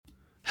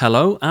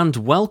Hello and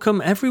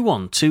welcome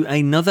everyone to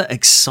another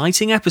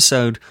exciting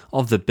episode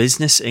of the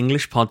Business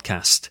English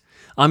Podcast.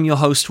 I'm your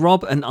host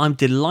Rob and I'm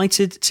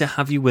delighted to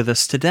have you with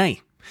us today.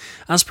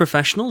 As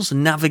professionals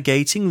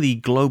navigating the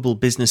global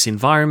business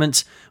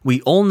environment,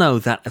 we all know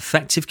that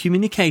effective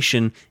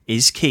communication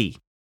is key.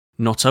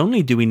 Not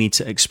only do we need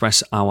to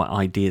express our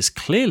ideas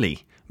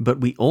clearly,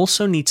 but we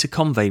also need to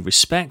convey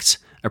respect,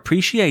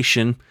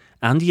 appreciation,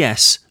 and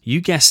yes, you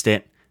guessed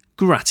it,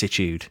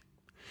 gratitude.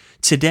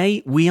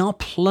 Today, we are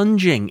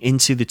plunging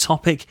into the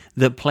topic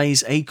that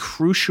plays a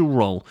crucial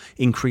role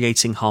in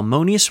creating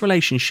harmonious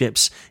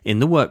relationships in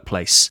the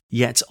workplace,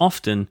 yet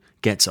often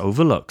gets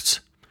overlooked.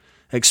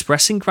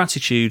 Expressing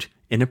gratitude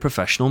in a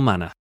professional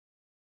manner.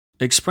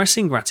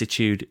 Expressing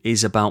gratitude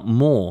is about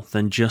more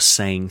than just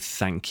saying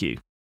thank you.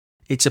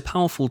 It's a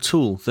powerful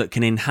tool that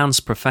can enhance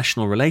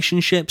professional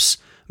relationships,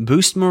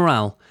 boost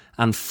morale,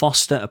 and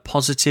foster a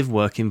positive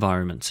work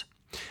environment.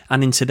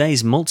 And in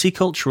today's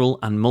multicultural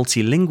and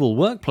multilingual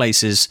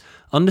workplaces,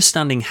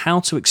 understanding how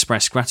to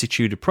express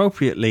gratitude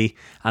appropriately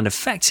and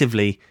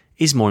effectively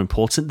is more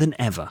important than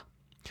ever.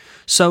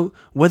 So,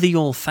 whether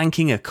you're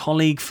thanking a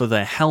colleague for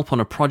their help on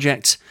a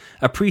project,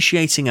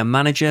 appreciating a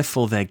manager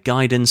for their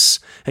guidance,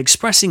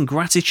 expressing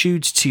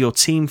gratitude to your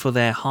team for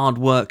their hard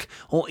work,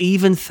 or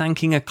even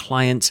thanking a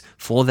client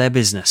for their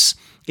business,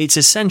 it's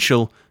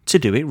essential to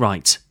do it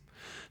right.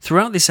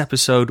 Throughout this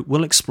episode,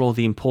 we'll explore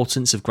the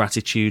importance of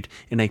gratitude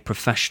in a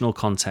professional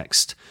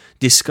context,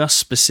 discuss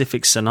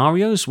specific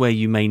scenarios where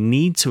you may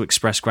need to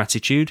express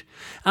gratitude,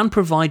 and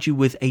provide you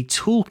with a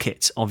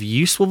toolkit of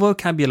useful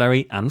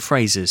vocabulary and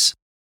phrases.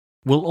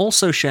 We'll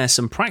also share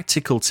some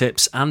practical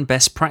tips and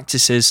best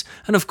practices,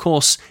 and of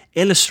course,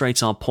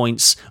 illustrate our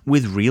points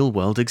with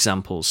real-world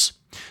examples.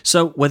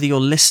 So whether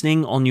you're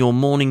listening on your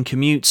morning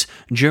commute,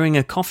 during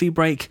a coffee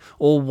break,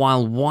 or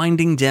while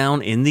winding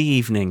down in the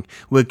evening,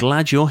 we're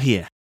glad you're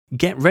here.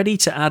 Get ready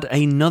to add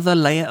another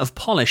layer of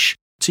polish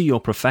to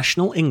your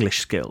professional English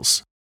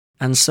skills.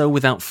 And so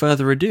without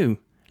further ado,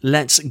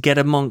 let's get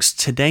amongst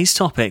today's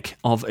topic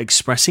of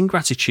expressing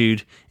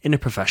gratitude in a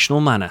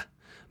professional manner.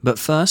 But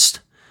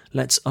first,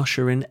 let's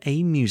usher in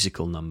a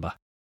musical number.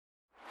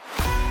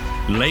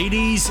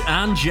 Ladies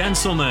and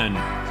gentlemen,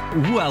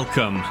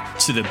 welcome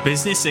to the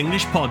Business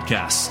English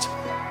Podcast,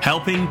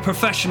 helping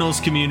professionals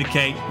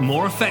communicate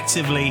more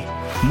effectively,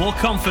 more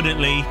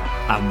confidently,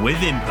 and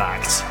with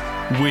impact.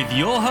 With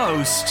your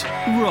host,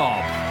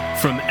 Rob,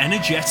 from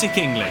Energetic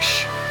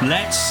English.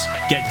 Let's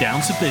get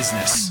down to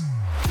business.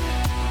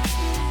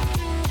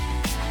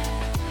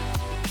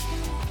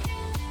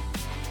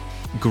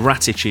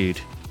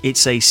 Gratitude.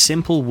 It's a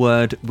simple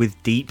word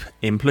with deep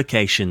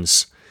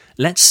implications.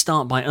 Let's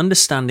start by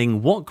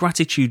understanding what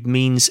gratitude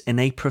means in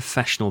a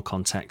professional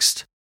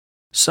context.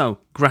 So,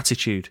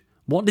 gratitude.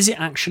 What does it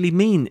actually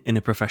mean in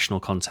a professional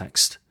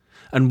context?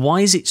 And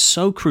why is it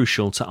so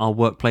crucial to our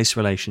workplace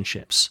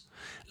relationships?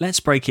 Let's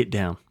break it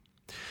down.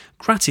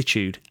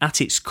 Gratitude,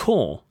 at its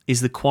core, is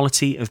the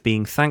quality of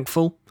being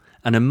thankful,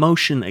 an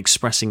emotion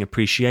expressing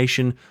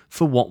appreciation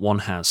for what one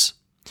has.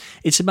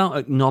 It's about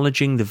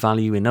acknowledging the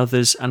value in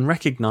others and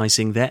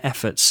recognizing their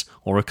efforts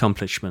or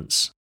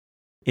accomplishments.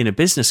 In a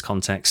business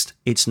context,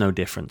 it's no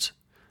different.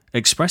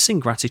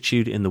 Expressing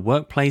gratitude in the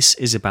workplace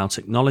is about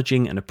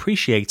acknowledging and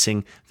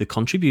appreciating the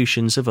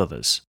contributions of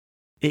others.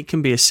 It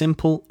can be a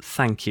simple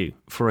thank you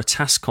for a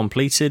task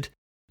completed,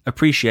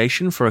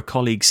 appreciation for a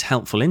colleague's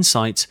helpful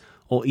insight,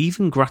 or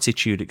even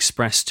gratitude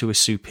expressed to a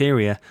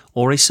superior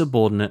or a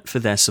subordinate for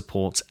their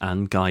support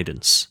and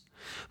guidance.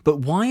 But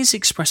why is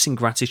expressing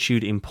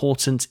gratitude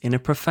important in a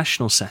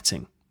professional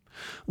setting?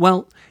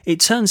 Well, it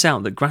turns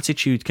out that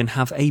gratitude can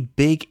have a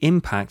big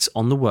impact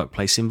on the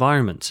workplace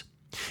environment.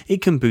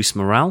 It can boost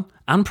morale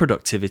and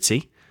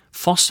productivity,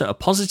 foster a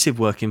positive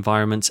work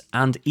environment,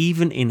 and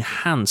even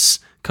enhance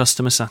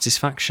customer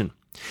satisfaction.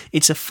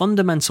 It's a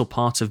fundamental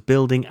part of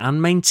building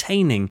and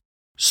maintaining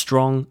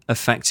strong,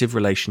 effective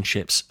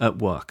relationships at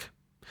work.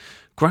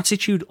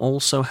 Gratitude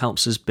also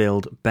helps us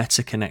build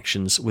better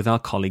connections with our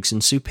colleagues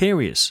and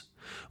superiors.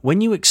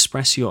 When you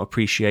express your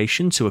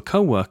appreciation to a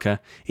coworker,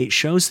 it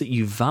shows that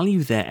you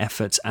value their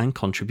efforts and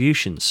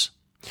contributions.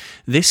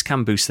 This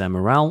can boost their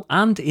morale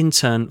and, in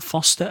turn,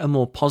 foster a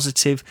more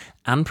positive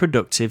and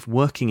productive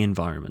working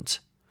environment.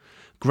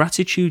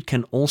 Gratitude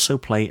can also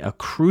play a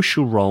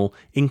crucial role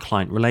in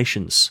client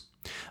relations.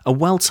 A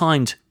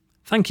well-timed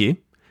thank you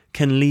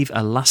can leave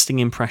a lasting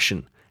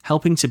impression,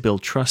 helping to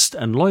build trust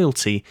and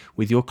loyalty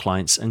with your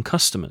clients and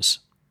customers.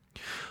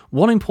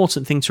 One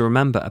important thing to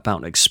remember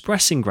about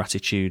expressing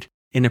gratitude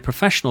in a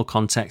professional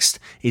context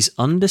is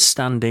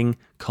understanding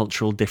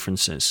cultural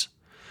differences.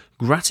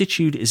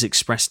 Gratitude is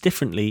expressed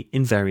differently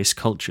in various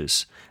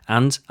cultures,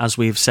 and, as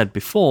we have said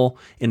before,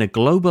 in a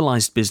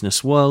globalized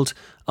business world,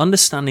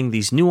 understanding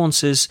these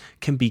nuances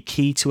can be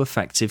key to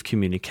effective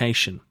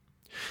communication.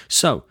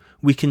 So,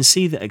 we can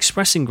see that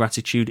expressing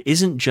gratitude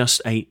isn't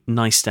just a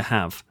nice to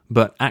have,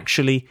 but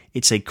actually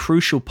it's a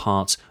crucial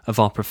part of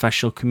our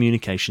professional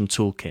communication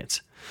toolkit.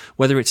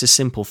 Whether it's a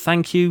simple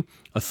thank you,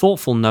 a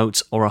thoughtful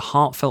note, or a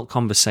heartfelt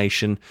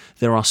conversation,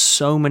 there are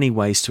so many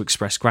ways to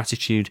express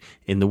gratitude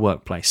in the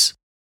workplace.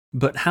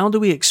 But how do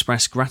we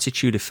express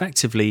gratitude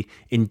effectively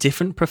in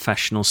different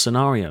professional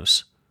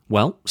scenarios?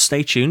 Well,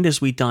 stay tuned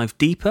as we dive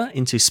deeper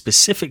into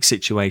specific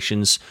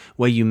situations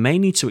where you may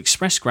need to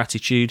express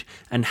gratitude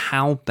and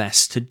how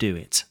best to do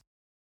it.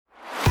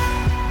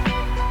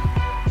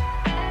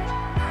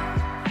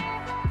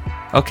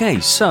 Okay,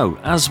 so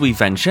as we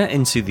venture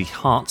into the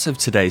heart of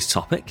today's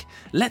topic,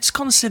 let's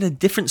consider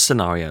different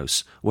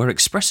scenarios where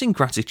expressing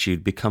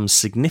gratitude becomes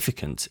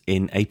significant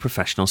in a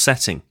professional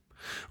setting.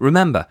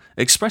 Remember,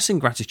 expressing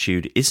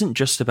gratitude isn't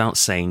just about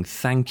saying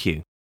thank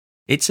you.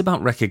 It's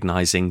about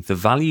recognizing the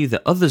value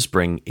that others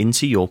bring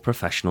into your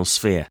professional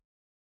sphere.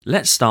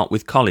 Let's start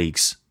with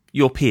colleagues,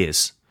 your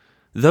peers,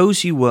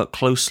 those you work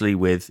closely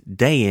with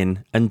day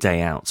in and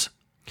day out.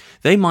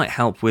 They might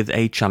help with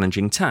a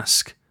challenging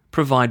task,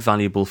 provide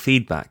valuable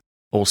feedback,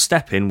 or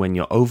step in when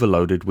you're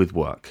overloaded with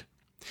work.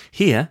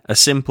 Here, a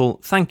simple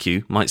thank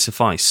you might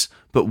suffice,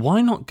 but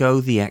why not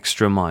go the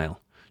extra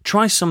mile?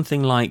 Try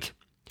something like,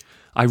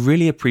 I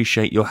really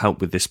appreciate your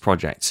help with this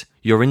project.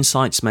 Your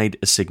insights made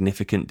a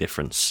significant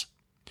difference.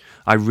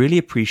 I really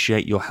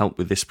appreciate your help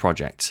with this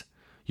project.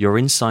 Your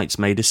insights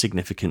made a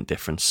significant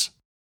difference.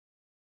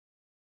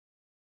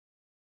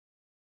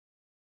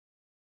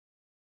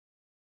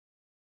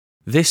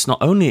 This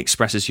not only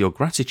expresses your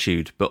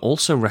gratitude, but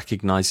also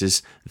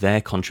recognizes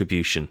their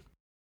contribution.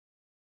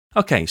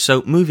 Okay,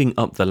 so moving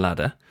up the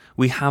ladder,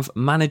 we have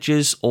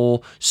managers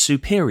or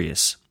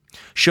superiors.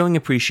 Showing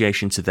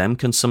appreciation to them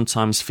can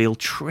sometimes feel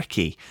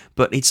tricky,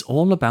 but it's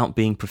all about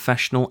being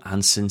professional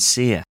and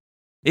sincere.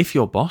 If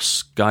your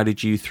boss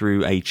guided you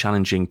through a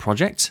challenging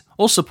project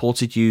or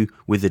supported you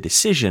with a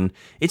decision,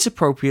 it's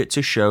appropriate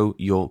to show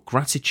your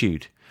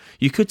gratitude.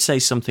 You could say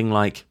something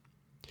like,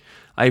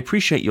 I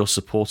appreciate your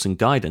support and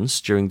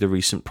guidance during the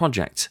recent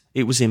project.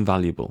 It was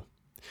invaluable.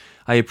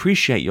 I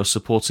appreciate your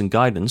support and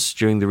guidance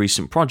during the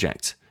recent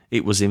project.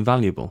 It was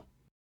invaluable.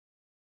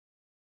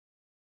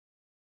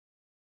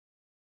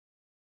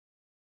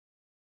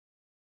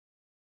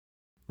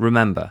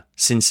 Remember,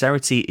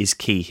 sincerity is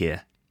key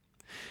here.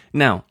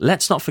 Now,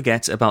 let's not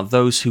forget about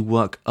those who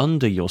work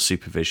under your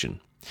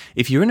supervision.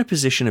 If you're in a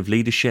position of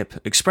leadership,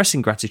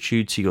 expressing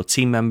gratitude to your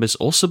team members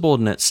or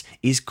subordinates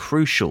is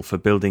crucial for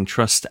building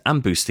trust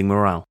and boosting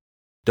morale.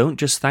 Don't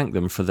just thank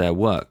them for their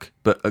work,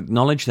 but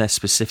acknowledge their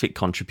specific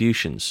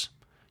contributions.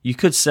 You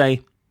could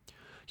say,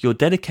 your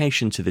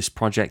dedication to this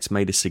project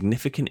made a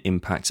significant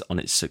impact on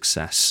its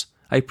success.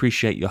 I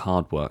appreciate your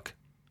hard work.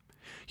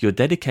 Your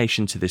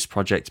dedication to this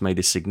project made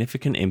a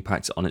significant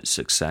impact on its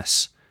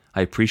success.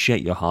 I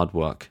appreciate your hard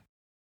work.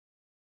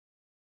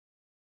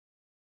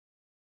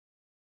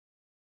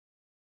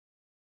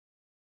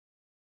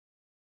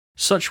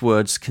 Such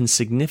words can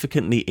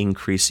significantly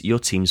increase your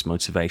team's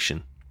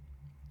motivation.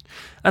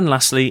 And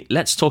lastly,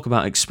 let's talk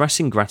about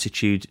expressing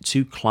gratitude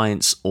to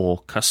clients or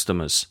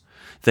customers.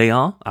 They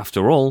are,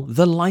 after all,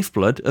 the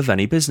lifeblood of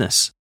any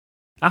business.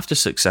 After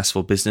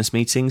successful business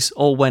meetings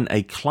or when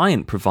a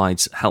client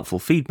provides helpful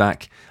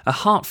feedback, a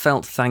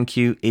heartfelt thank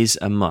you is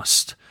a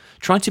must.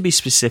 Try to be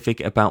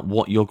specific about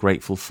what you're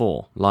grateful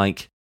for,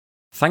 like,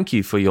 thank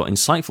you for your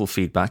insightful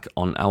feedback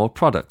on our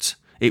product.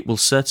 It will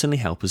certainly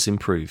help us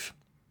improve.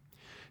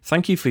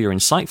 Thank you for your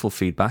insightful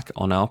feedback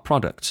on our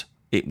product.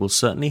 It will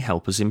certainly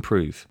help us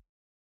improve.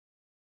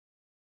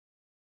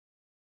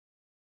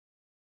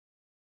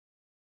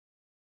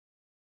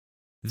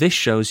 This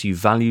shows you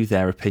value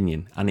their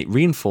opinion and it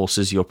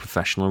reinforces your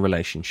professional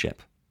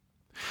relationship.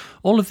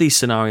 All of these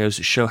scenarios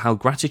show how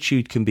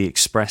gratitude can be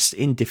expressed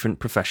in different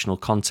professional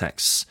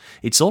contexts.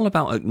 It's all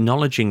about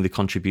acknowledging the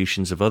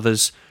contributions of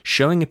others,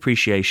 showing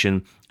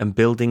appreciation, and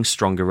building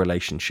stronger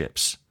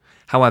relationships.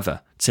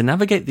 However, to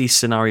navigate these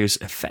scenarios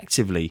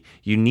effectively,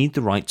 you need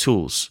the right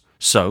tools.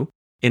 So,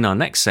 in our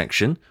next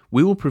section,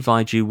 we will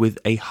provide you with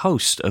a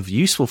host of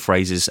useful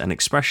phrases and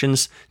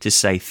expressions to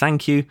say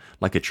thank you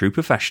like a true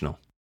professional.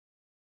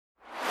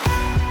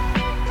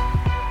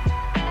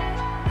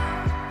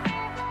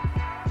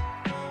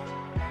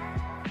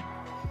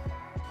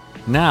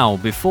 Now,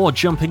 before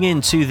jumping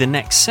into the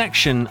next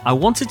section, I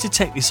wanted to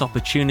take this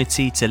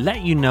opportunity to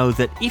let you know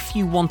that if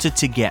you wanted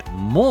to get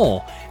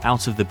more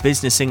out of the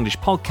Business English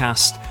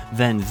podcast,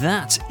 then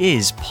that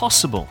is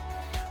possible.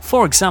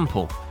 For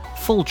example,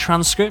 full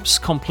transcripts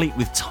complete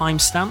with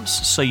timestamps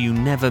so you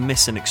never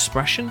miss an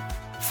expression,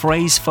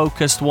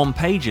 phrase-focused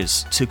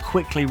one-pagers to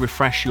quickly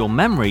refresh your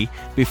memory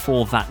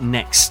before that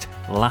next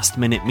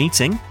last-minute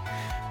meeting,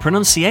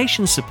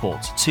 pronunciation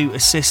support to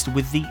assist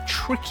with the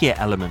trickier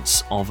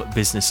elements of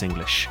business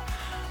English,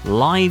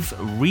 live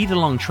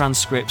read-along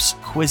transcripts,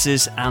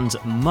 quizzes, and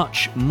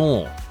much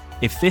more.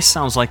 If this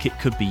sounds like it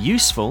could be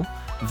useful,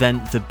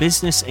 then the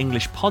Business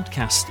English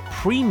Podcast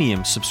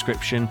Premium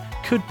subscription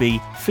could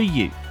be for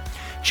you.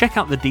 Check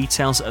out the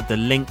details at the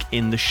link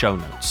in the show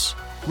notes.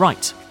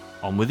 Right,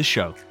 on with the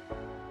show.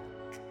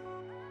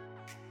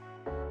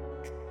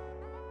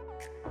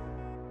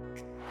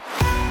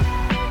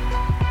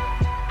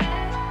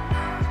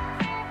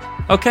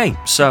 Okay,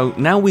 so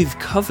now we've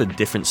covered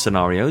different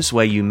scenarios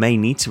where you may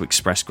need to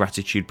express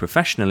gratitude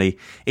professionally,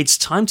 it's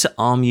time to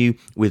arm you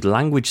with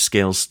language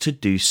skills to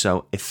do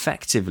so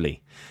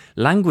effectively.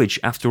 Language,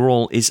 after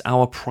all, is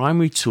our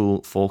primary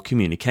tool for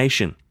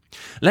communication.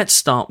 Let's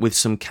start with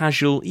some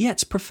casual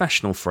yet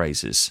professional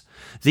phrases.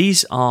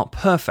 These are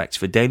perfect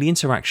for daily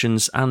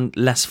interactions and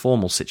less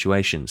formal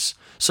situations,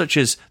 such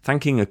as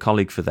thanking a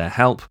colleague for their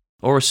help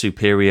or a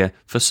superior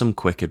for some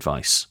quick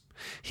advice.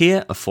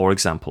 Here are 4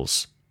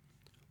 examples.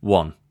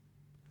 1.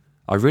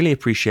 I really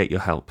appreciate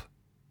your help.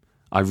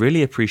 I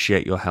really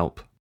appreciate your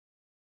help.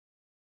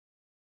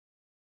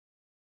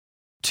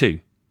 2.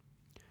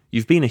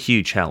 You've been a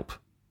huge help.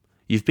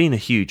 You've been a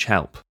huge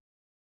help.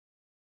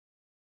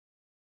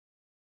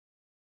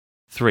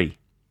 3.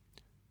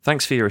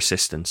 Thanks for your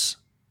assistance.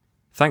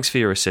 Thanks for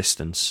your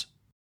assistance.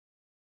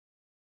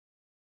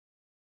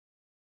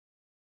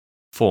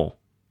 4.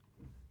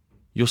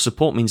 Your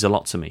support means a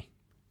lot to me.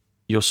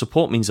 Your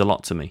support means a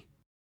lot to me.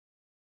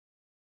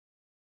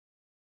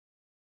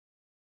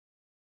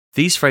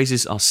 These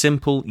phrases are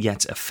simple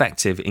yet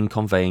effective in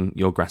conveying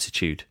your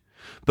gratitude.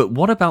 But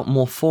what about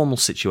more formal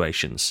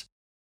situations?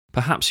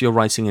 Perhaps you're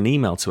writing an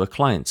email to a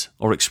client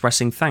or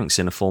expressing thanks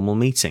in a formal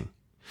meeting.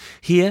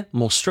 Here,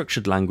 more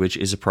structured language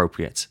is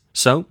appropriate.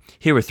 So,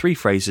 here are 3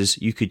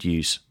 phrases you could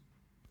use.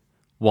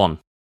 1.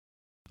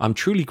 I'm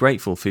truly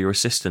grateful for your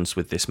assistance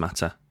with this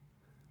matter.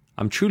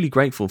 I'm truly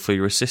grateful for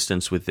your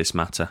assistance with this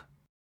matter.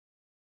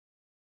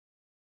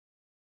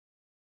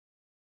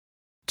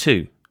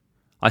 2.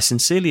 I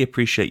sincerely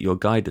appreciate your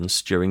guidance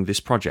during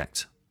this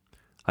project.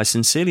 I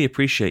sincerely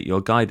appreciate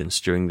your guidance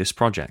during this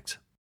project.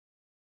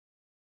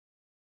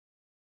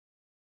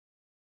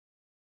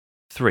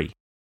 3.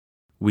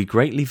 We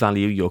greatly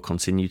value your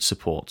continued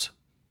support.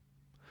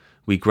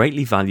 We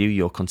greatly value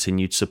your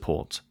continued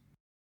support.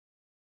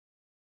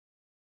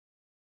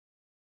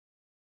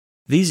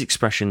 These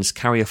expressions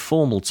carry a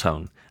formal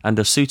tone and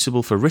are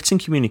suitable for written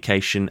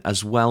communication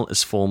as well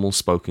as formal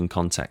spoken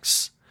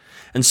contexts.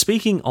 And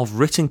speaking of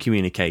written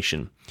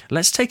communication,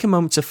 let's take a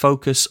moment to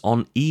focus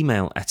on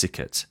email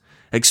etiquette.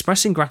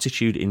 Expressing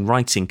gratitude in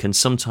writing can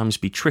sometimes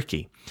be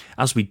tricky,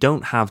 as we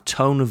don't have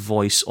tone of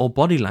voice or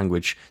body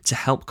language to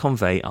help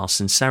convey our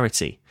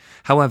sincerity.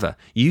 However,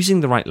 using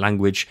the right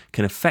language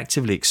can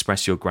effectively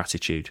express your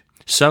gratitude.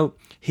 So,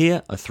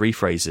 here are 3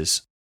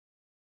 phrases.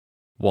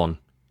 1.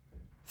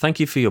 Thank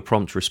you for your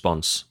prompt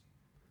response.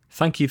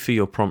 Thank you for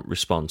your prompt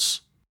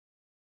response.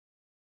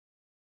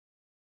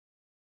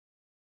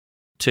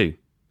 2.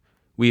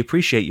 We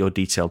appreciate your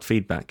detailed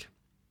feedback.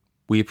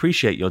 We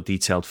appreciate your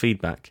detailed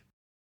feedback.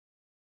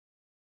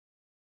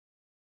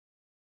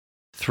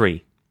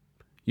 3.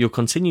 Your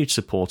continued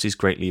support is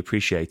greatly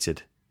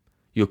appreciated.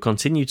 Your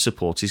continued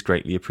support is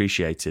greatly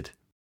appreciated.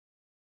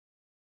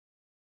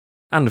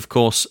 And of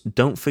course,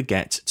 don't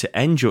forget to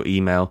end your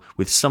email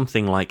with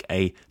something like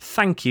a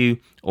thank you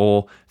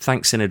or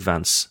thanks in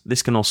advance.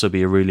 This can also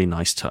be a really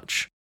nice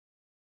touch.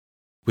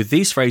 With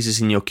these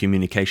phrases in your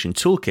communication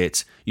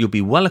toolkit, you'll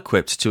be well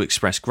equipped to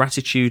express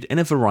gratitude in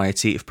a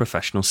variety of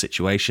professional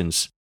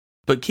situations.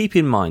 But keep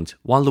in mind,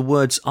 while the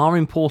words are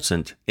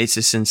important, it's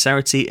the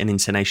sincerity and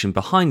intonation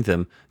behind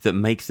them that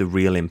make the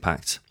real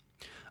impact.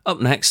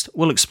 Up next,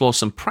 we'll explore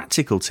some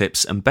practical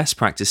tips and best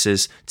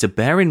practices to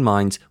bear in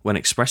mind when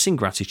expressing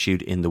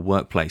gratitude in the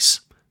workplace.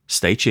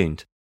 Stay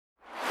tuned.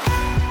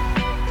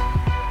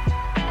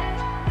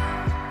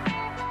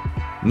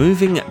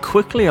 Moving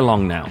quickly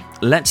along now,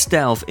 let's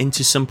delve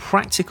into some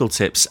practical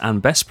tips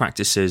and best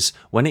practices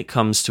when it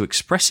comes to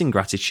expressing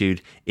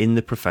gratitude in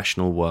the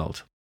professional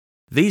world.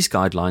 These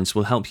guidelines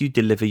will help you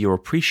deliver your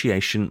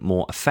appreciation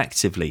more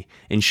effectively,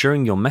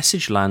 ensuring your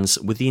message lands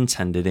with the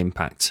intended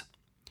impact.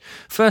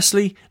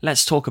 Firstly,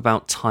 let's talk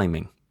about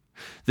timing.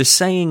 The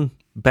saying,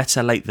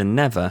 better late than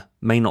never,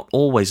 may not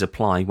always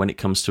apply when it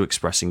comes to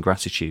expressing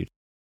gratitude.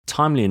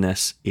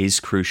 Timeliness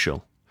is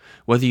crucial.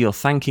 Whether you're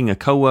thanking a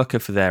coworker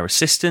for their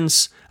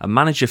assistance, a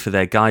manager for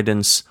their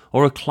guidance,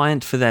 or a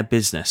client for their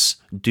business,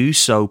 do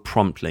so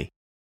promptly.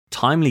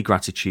 Timely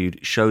gratitude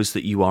shows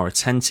that you are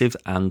attentive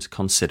and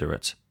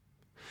considerate.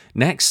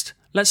 Next,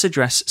 let's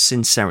address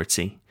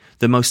sincerity.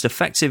 The most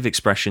effective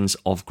expressions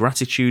of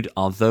gratitude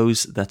are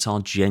those that are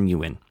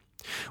genuine.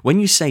 When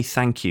you say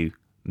thank you,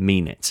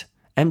 mean it.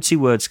 Empty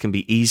words can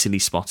be easily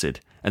spotted,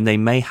 and they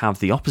may have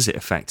the opposite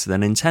effect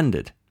than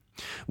intended.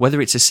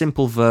 Whether it's a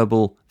simple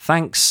verbal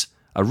thanks,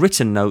 a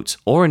written note,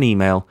 or an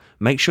email,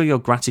 make sure your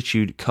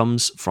gratitude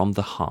comes from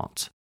the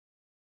heart.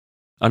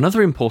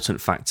 Another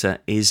important factor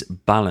is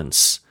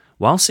balance.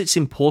 Whilst it's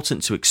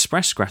important to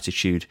express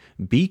gratitude,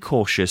 be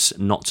cautious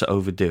not to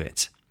overdo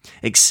it.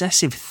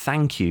 Excessive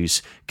thank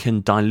yous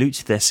can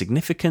dilute their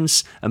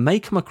significance and may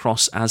come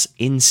across as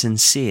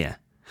insincere.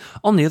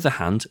 On the other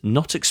hand,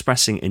 not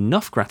expressing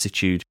enough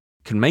gratitude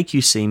can make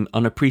you seem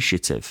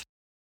unappreciative.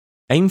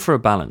 Aim for a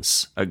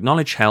balance.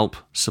 Acknowledge help,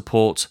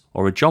 support,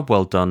 or a job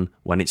well done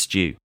when it's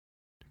due.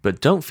 But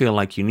don't feel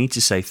like you need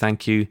to say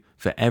thank you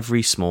for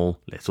every small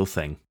little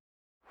thing.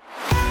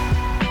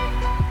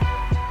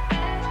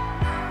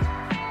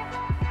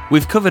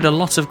 We've covered a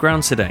lot of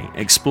ground today,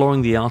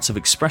 exploring the art of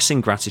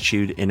expressing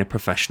gratitude in a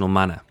professional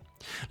manner.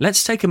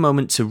 Let's take a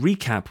moment to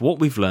recap what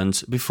we've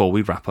learned before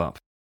we wrap up.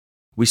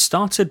 We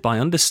started by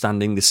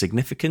understanding the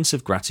significance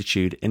of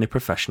gratitude in a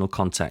professional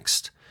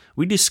context.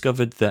 We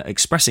discovered that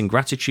expressing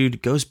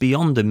gratitude goes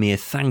beyond a mere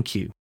thank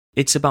you.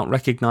 It's about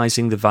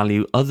recognizing the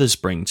value others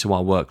bring to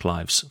our work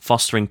lives,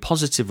 fostering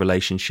positive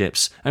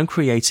relationships, and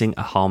creating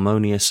a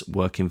harmonious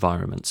work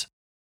environment.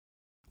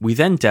 We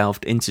then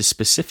delved into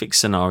specific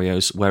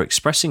scenarios where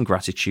expressing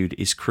gratitude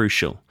is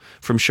crucial,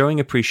 from showing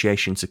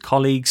appreciation to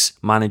colleagues,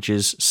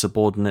 managers,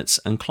 subordinates,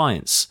 and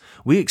clients.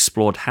 We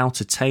explored how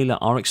to tailor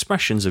our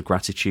expressions of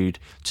gratitude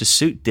to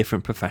suit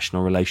different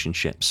professional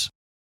relationships.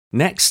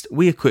 Next,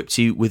 we equipped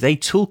you with a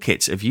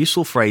toolkit of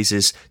useful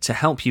phrases to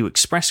help you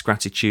express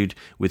gratitude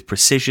with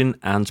precision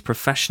and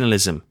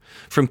professionalism,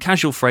 from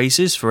casual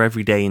phrases for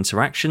everyday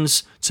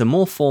interactions to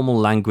more formal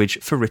language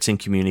for written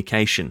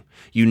communication.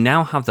 You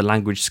now have the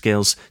language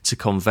skills to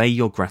convey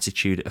your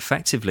gratitude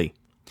effectively.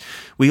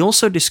 We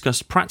also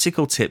discussed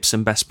practical tips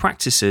and best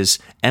practices,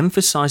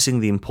 emphasizing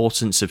the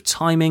importance of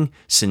timing,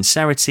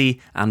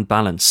 sincerity, and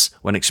balance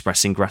when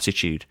expressing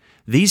gratitude.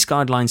 These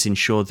guidelines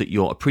ensure that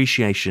your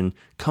appreciation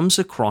comes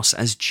across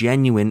as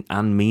genuine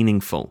and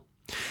meaningful.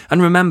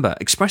 And remember,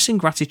 expressing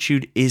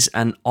gratitude is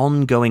an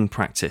ongoing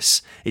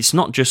practice. It's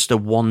not just a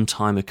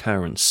one-time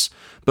occurrence,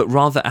 but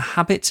rather a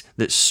habit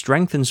that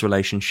strengthens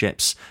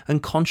relationships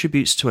and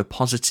contributes to a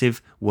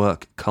positive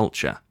work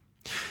culture.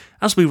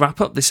 As we wrap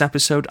up this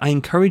episode, I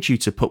encourage you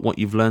to put what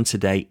you've learned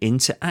today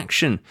into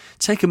action.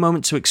 Take a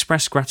moment to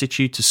express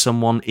gratitude to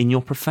someone in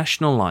your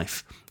professional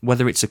life.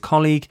 Whether it's a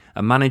colleague,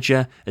 a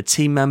manager, a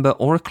team member,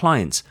 or a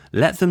client,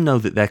 let them know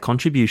that their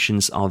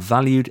contributions are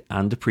valued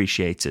and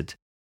appreciated.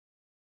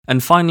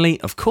 And finally,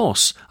 of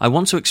course, I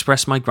want to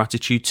express my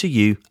gratitude to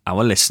you,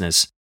 our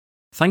listeners.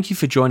 Thank you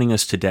for joining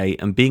us today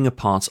and being a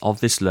part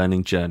of this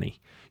learning journey.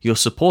 Your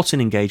support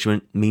and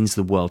engagement means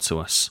the world to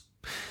us.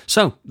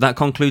 So, that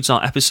concludes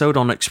our episode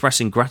on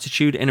expressing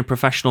gratitude in a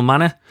professional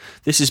manner.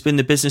 This has been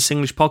the Business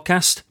English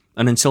Podcast,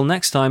 and until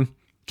next time,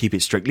 keep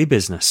it strictly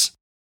business.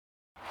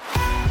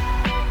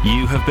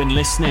 You have been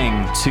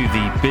listening to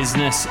the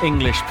Business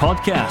English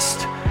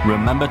Podcast.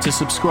 Remember to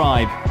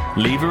subscribe,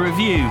 leave a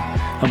review,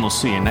 and we'll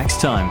see you next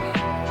time.